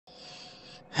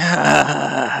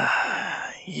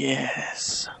Ah,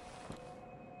 yes.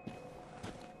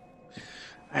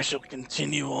 I shall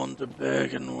continue on to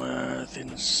Byrgenwerth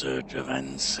in search of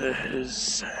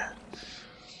answers,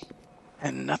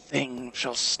 and nothing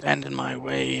shall stand in my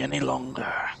way any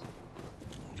longer.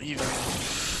 Even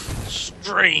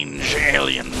strange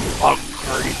alien bug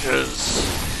creatures.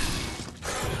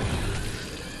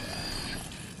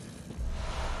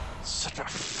 Such a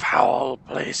foul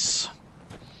place.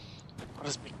 What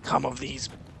has become of these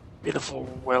pitiful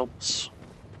whelps?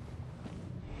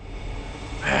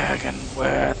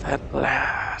 Byrgenwerth at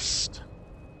last.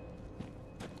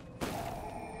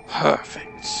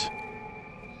 Perfect.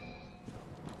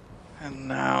 And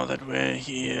now that we're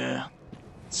here,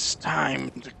 it's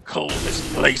time to cull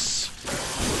this place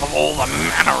of all the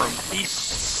manner of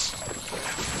beasts.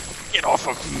 Get off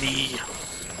of me.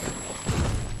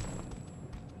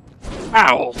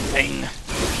 Foul thing.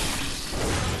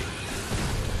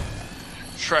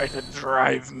 Try to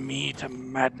drive me to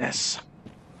madness.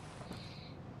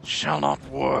 Shall not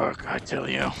work, I tell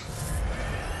you.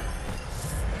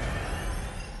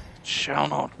 It shall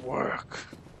not work.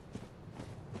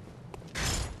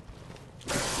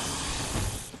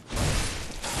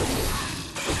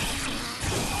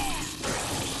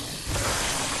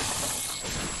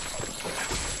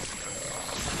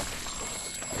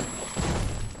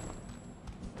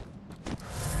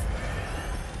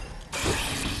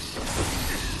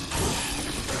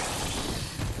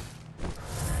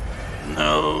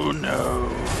 No, no.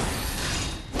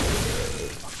 A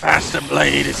faster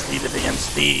blade is needed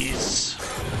against these.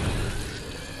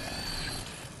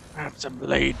 Perhaps a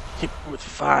blade tipped with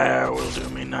fire will do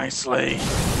me nicely.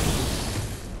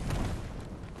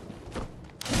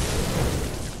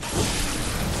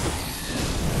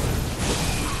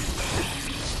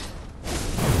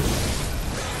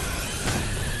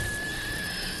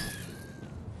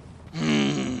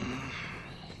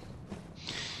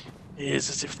 It is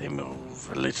as if they move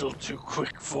a little too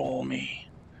quick for me.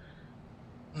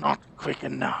 Not quick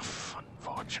enough,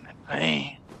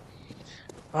 unfortunately.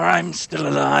 For I'm still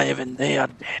alive and they are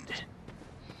dead.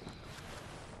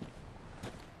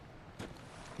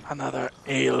 Another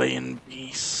alien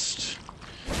beast.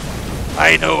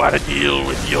 I know how to deal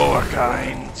with your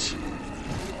kind.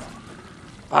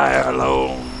 Fire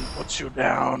alone puts you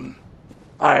down.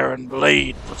 Fire and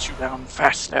blade puts you down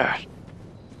faster.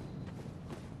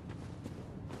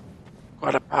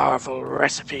 What a powerful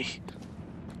recipe.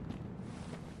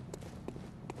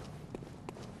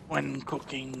 When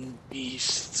cooking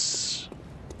beasts.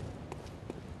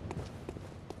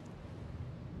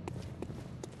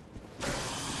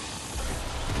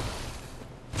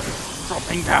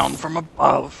 Dropping down from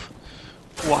above.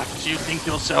 What, do you think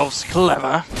yourselves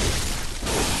clever?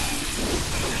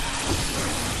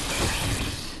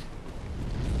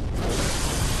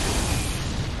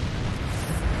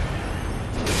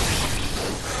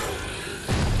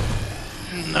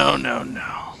 No, no,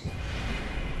 no.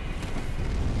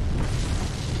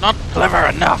 Not clever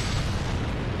enough.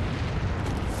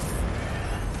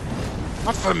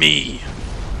 Not for me.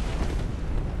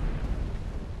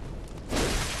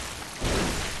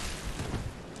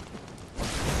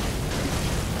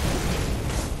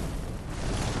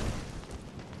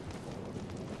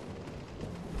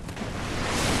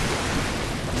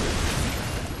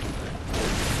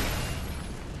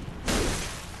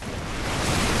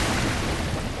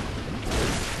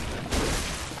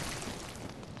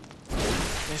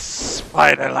 This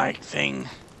spider-like thing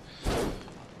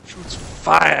shoots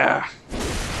fire.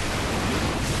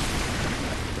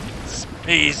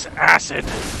 Space acid.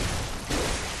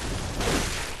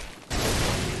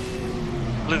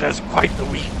 Well, it has quite the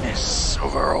weakness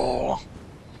overall.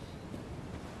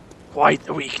 Quite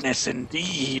the weakness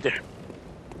indeed.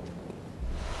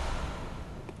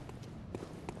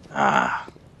 Ah,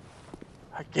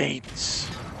 a gate.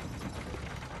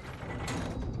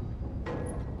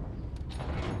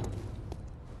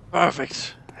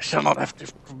 Perfect. I shall not have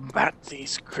to combat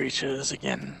these creatures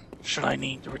again, should I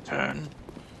need to return.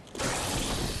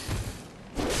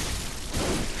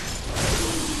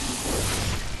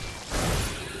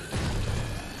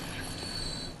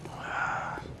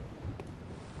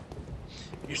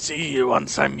 You see,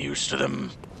 once I'm used to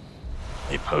them,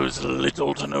 they pose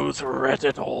little to no threat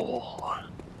at all.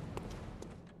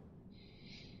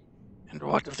 And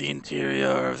what of the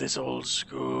interior of this old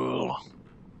school?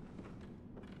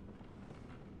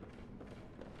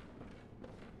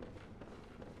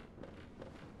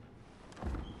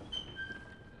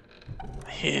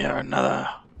 Here, another.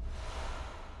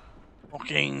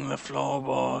 Walking the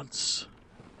floorboards.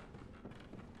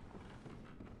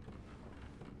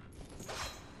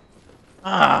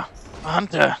 Ah, a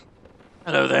hunter.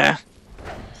 Hello there.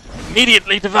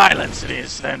 Immediately to violence it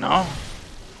is, then, no?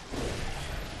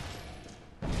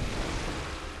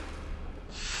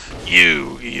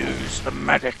 You used the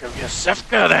magic of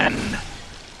Yosefka, then.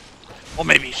 Or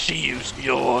maybe she used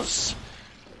yours.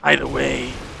 Either way,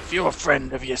 if you're a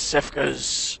friend of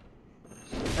Yosefka's,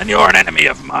 then you're an enemy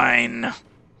of mine.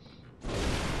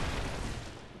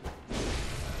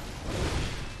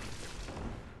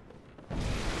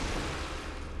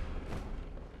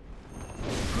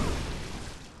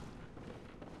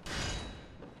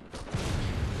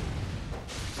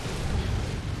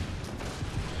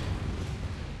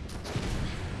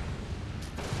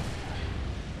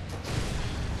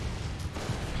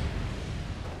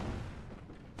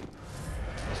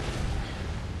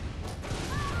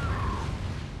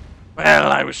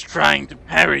 Well, I was trying to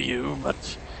parry you, but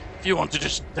if you want to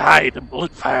just die to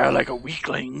bullet fire like a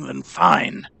weakling, then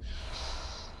fine.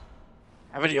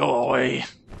 Have it your way.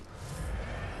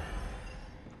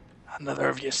 Another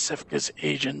of Yosefka's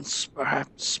agents,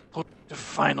 perhaps, put to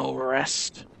final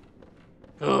rest.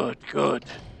 Good, good.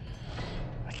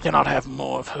 I cannot have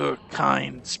more of her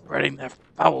kind spreading their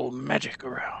foul magic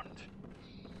around.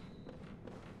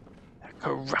 Their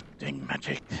corrupting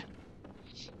magic.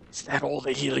 Is that all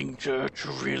the Healing Church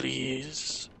really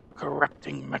is?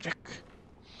 Corrupting magic?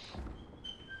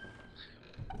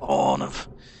 Born of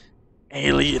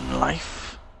alien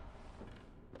life?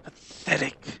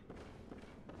 Pathetic.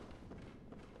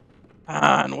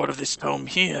 Ah, and what of this tome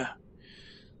here?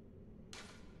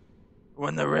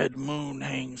 When the red moon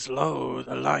hangs low,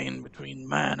 the line between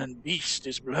man and beast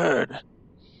is blurred.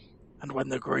 And when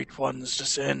the great ones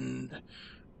descend,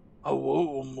 a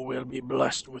womb will be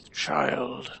blessed with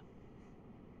child.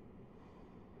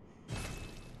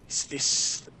 Is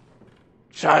this the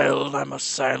child I must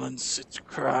silence its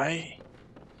cry?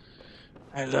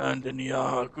 I learned in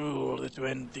Yargul that to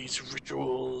end these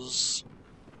rituals,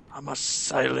 I must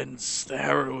silence the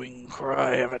harrowing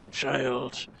cry of a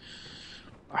child.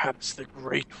 Perhaps the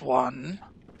Great One,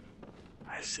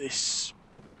 as this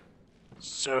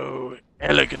so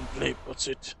elegantly puts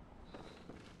it,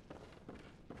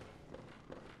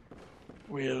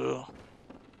 will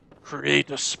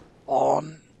create a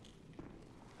spawn,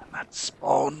 and that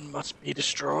spawn must be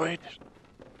destroyed.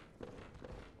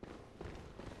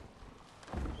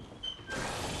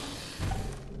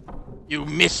 You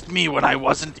missed me when I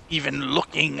wasn't even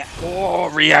looking or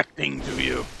reacting to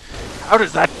you. How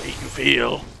does that make you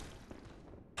feel?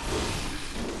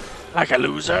 Like a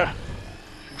loser?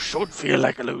 You should feel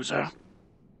like a loser.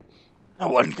 No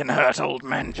one can hurt old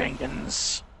man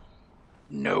Jenkins.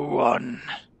 No one.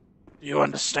 Do you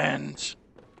understand?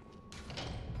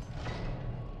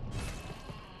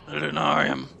 The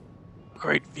Lunarium.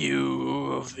 Great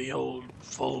view of the old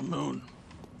full moon.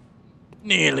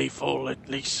 Nearly full, at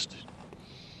least.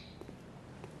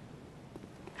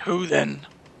 Who, then,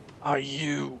 are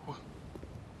you?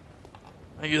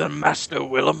 Are you the Master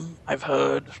Willem I've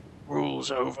heard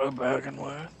rules over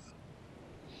Byrgenwerth?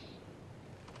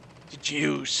 Did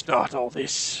you start all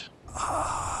this?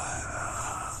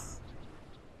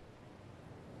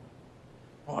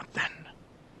 What then?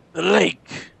 The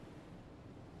lake.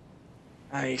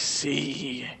 I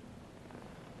see.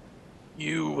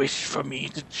 You wish for me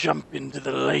to jump into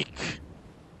the lake.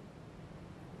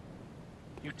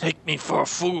 You take me for a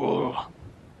fool.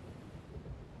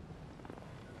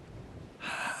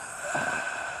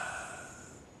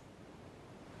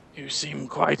 You seem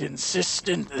quite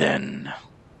insistent, then.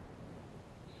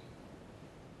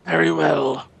 Very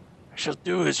well. I shall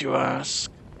do as you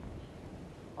ask.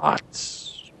 But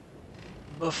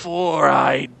before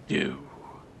I do...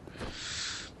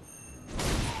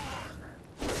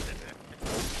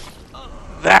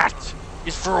 That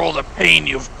is for all the pain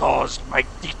you've caused by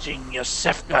teaching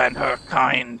Yosefka and her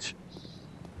kind.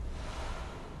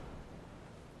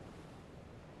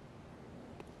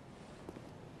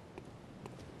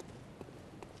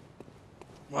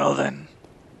 Well then,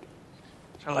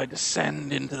 shall I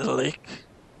descend into the lake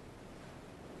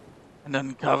and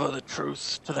uncover the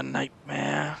truth to the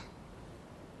nightmare?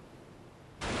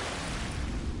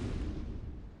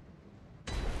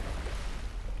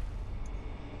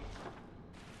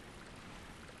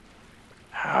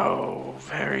 How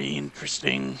very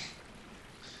interesting.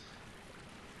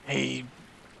 A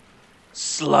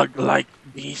slug-like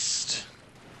beast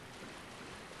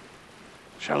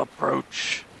shall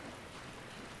approach.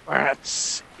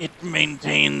 Perhaps it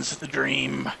maintains the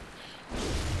dream.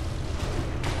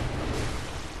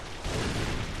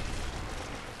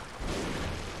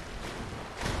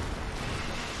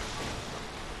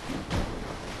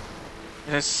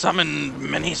 It has summoned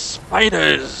many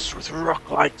spiders with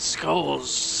rock-like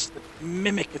skulls that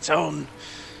mimic its own.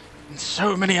 And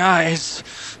so many eyes.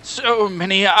 So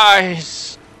many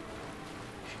eyes.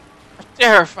 A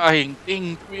terrifying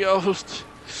thing to behold.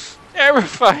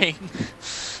 Terrifying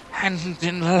and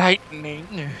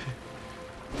enlightening.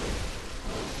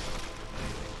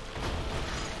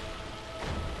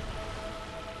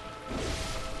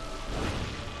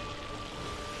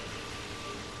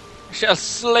 I shall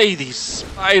slay these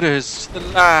spiders to the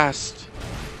last.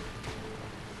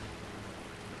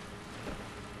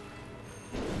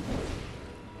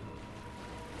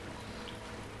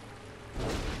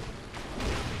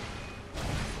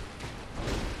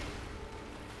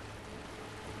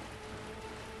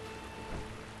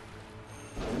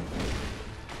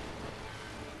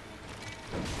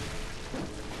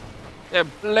 Their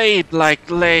blade-like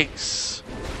legs.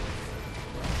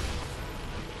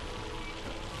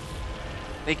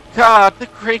 They guard the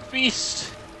great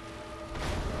beast.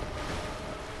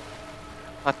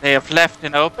 But they have left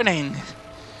an opening.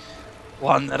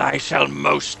 One that I shall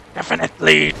most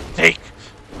definitely take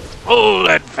full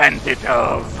advantage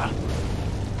of.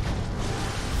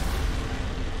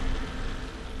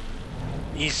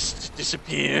 Beast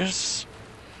disappears.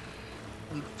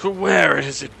 And to where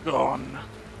has it gone?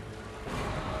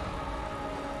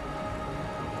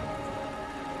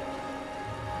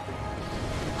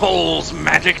 Calls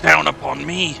magic down upon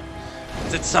me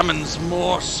as it summons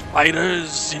more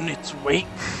spiders in its wake.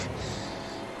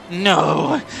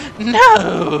 No,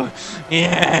 no,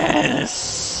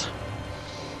 yes.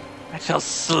 I shall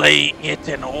slay it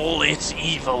and all its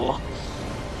evil.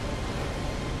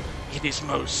 It is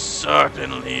most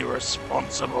certainly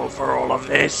responsible for all of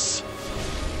this.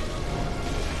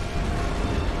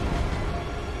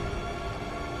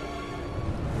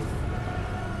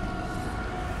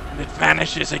 It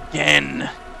vanishes again.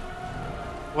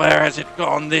 Where has it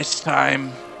gone this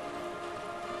time?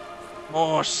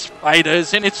 More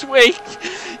spiders in its wake.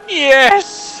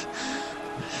 Yes!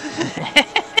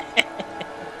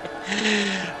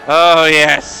 Oh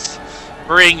yes.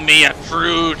 Bring me a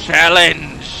true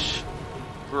challenge.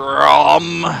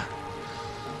 Grom.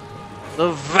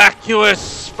 The vacuous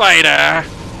spider.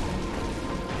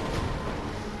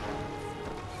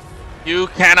 You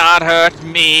cannot hurt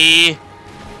me.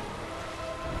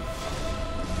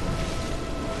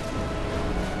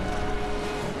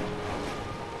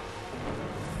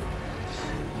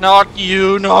 Not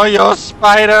you, nor your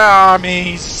spider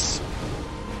armies.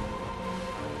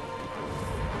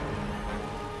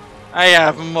 I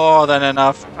have more than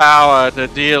enough power to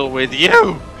deal with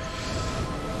you.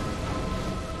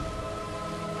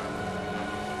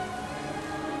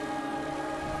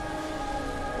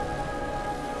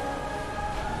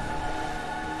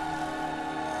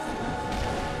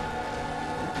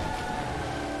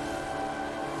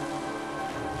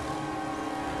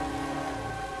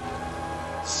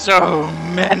 So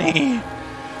many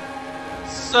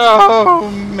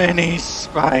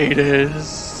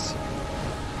spiders.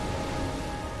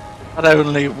 But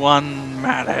only one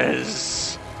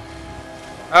matters.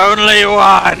 Only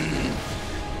one.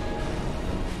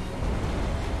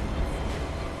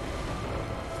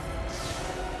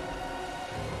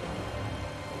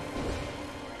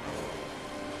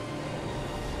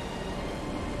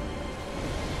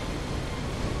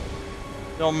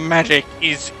 Your magic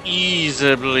is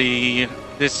easily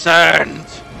discerned.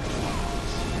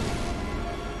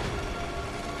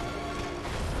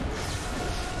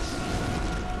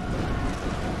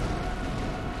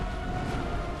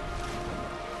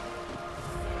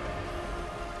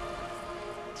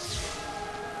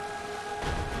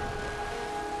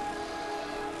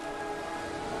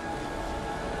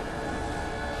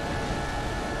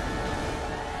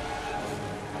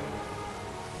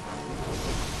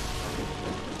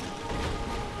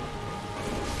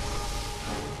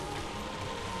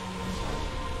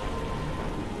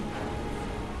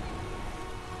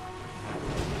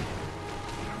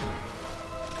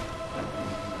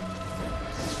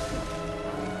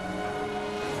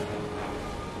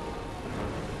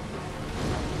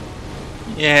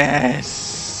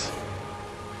 Yes.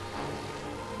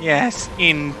 Yes,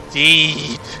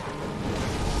 indeed.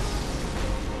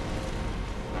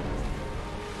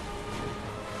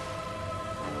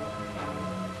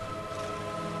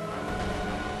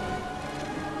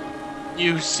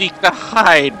 You seek to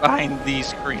hide behind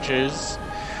these creatures.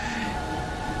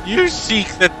 You seek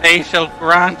that they shall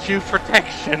grant you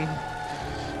protection.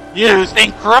 You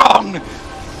think wrong!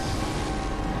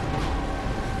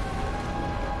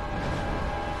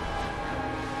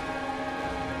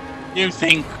 You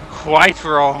think quite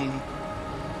wrong.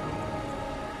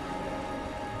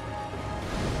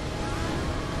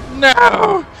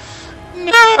 No!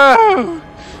 No!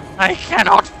 I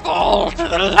cannot fall to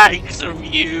the likes of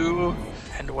you!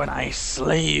 And when I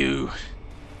slay you,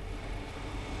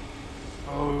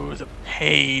 oh, the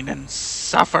pain and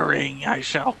suffering I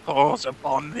shall cause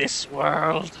upon this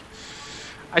world.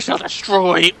 I shall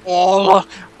destroy all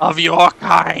of your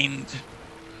kind.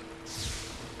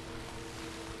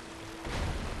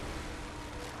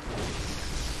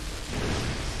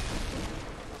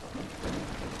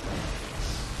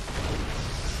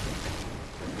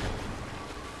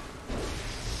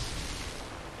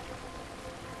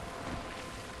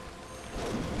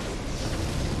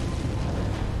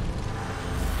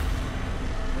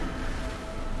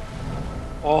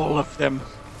 All of them.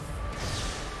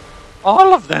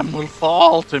 All of them will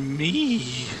fall to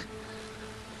me.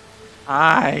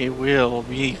 I will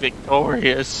be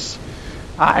victorious.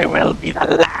 I will be the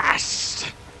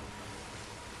last.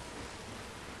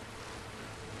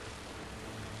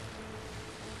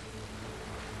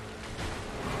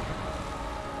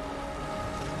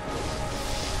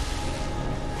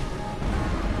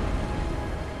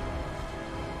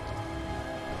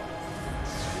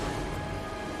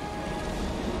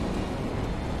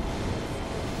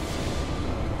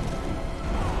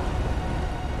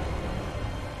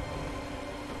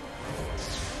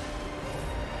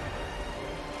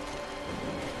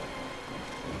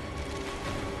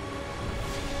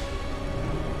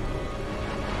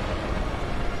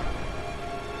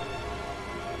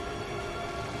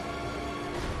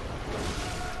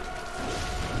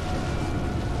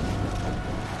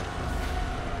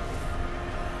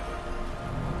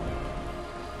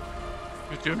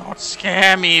 You do not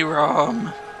scare me,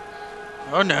 Rom.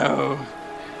 Oh no.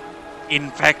 In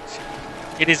fact,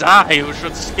 it is I who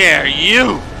should scare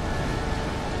you.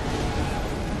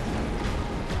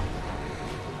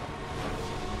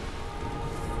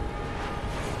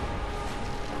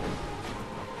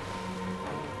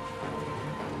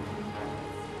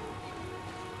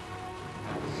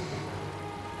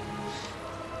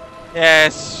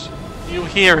 Yes, you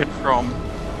hear it from.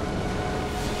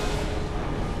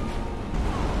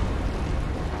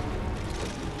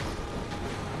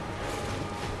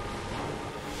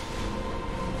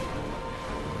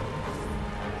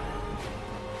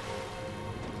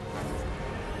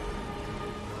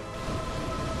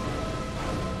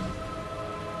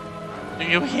 Do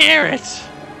you hear it?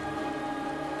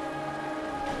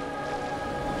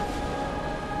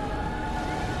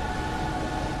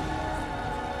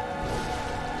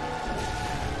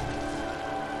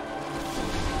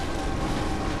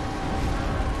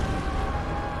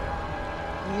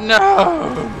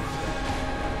 No!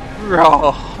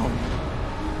 Wrong.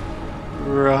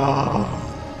 Wrong.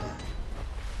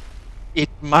 It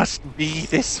must be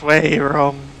this way,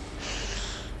 Rom.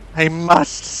 I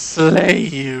must slay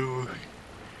you.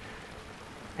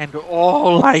 And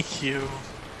all like you.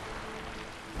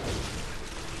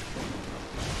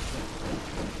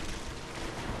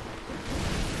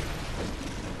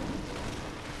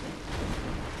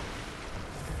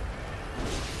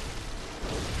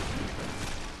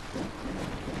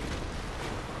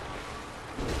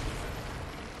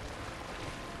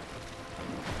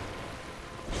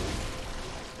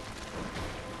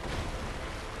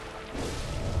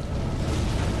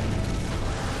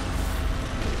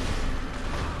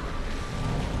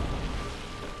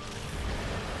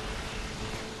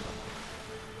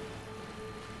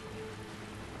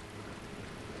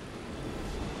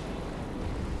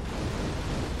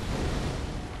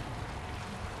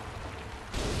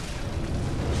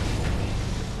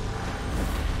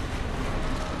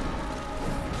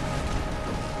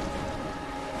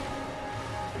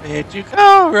 Where'd you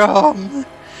go, Rom?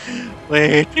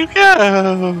 Where'd you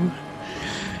go?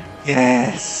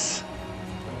 Yes.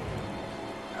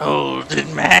 Old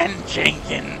man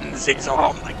Jenkins is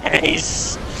on the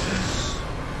case.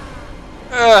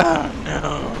 Oh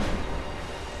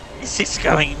no. This is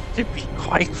going to be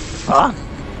quite fun.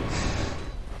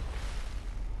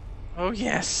 Oh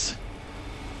yes.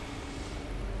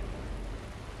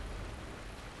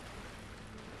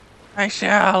 I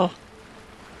shall.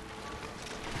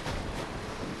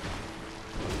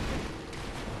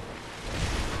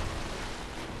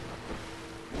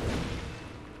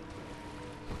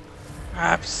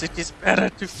 Perhaps it is better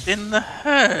to thin the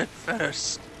herd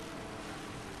first.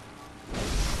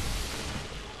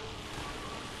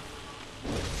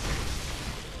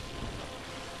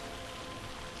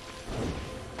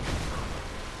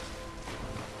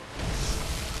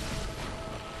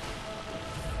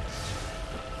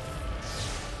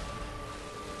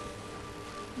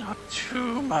 Not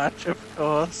too much, of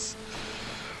course.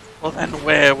 Well then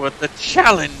where would the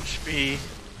challenge be?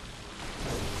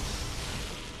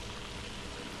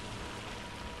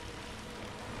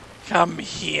 Come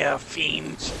here,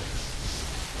 fiend.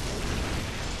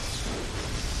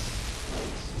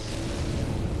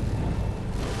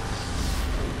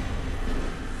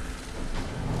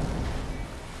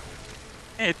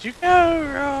 Where'd you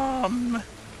go, Rom?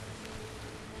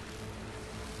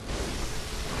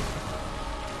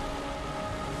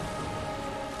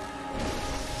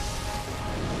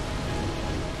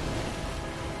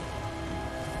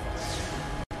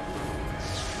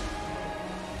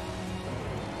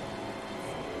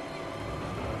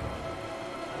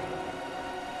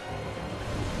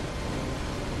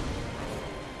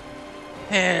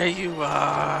 There you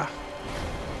are.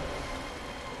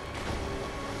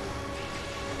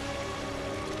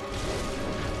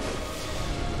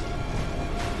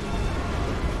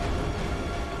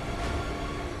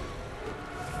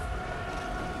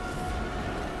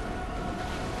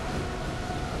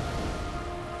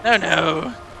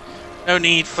 No. No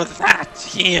need for that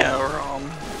here,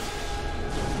 Rom.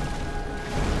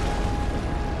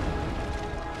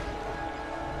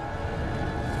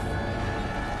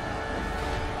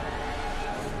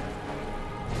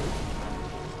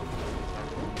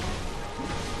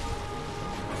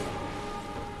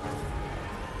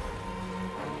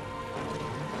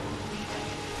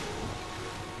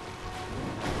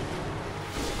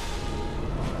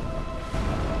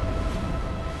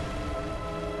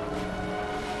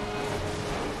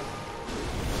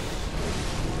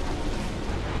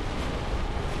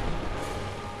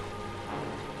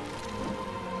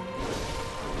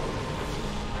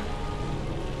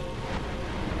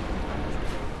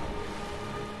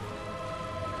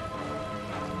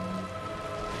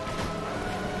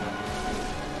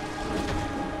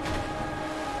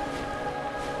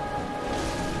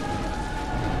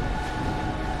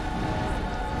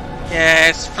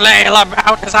 Yes, flail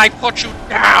about as I put you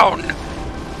down.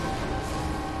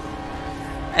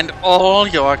 And all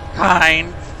your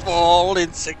kind fall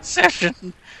in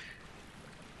succession.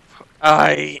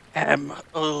 I am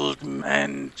Old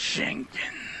Man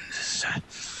Jenkins.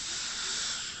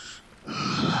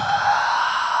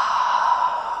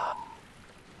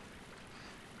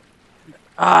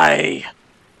 I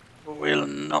will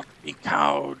not be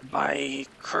cowed by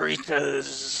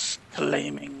creatures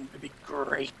claiming to be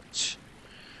great.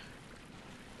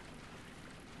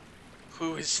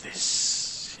 Who is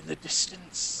this in the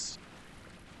distance?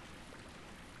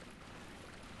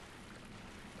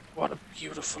 What a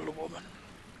beautiful woman,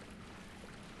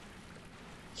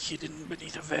 hidden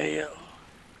beneath a veil.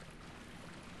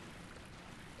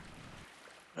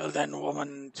 Well then,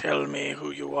 woman, tell me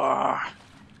who you are.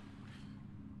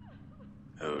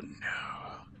 Oh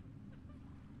no.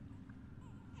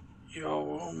 Your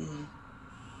womb.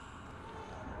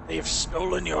 They have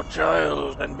stolen your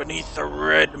child, and beneath the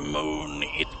red moon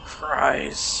it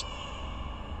cries.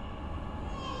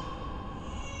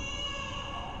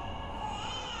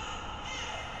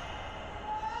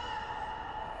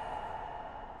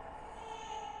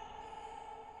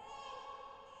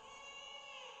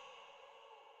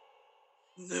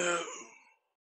 No.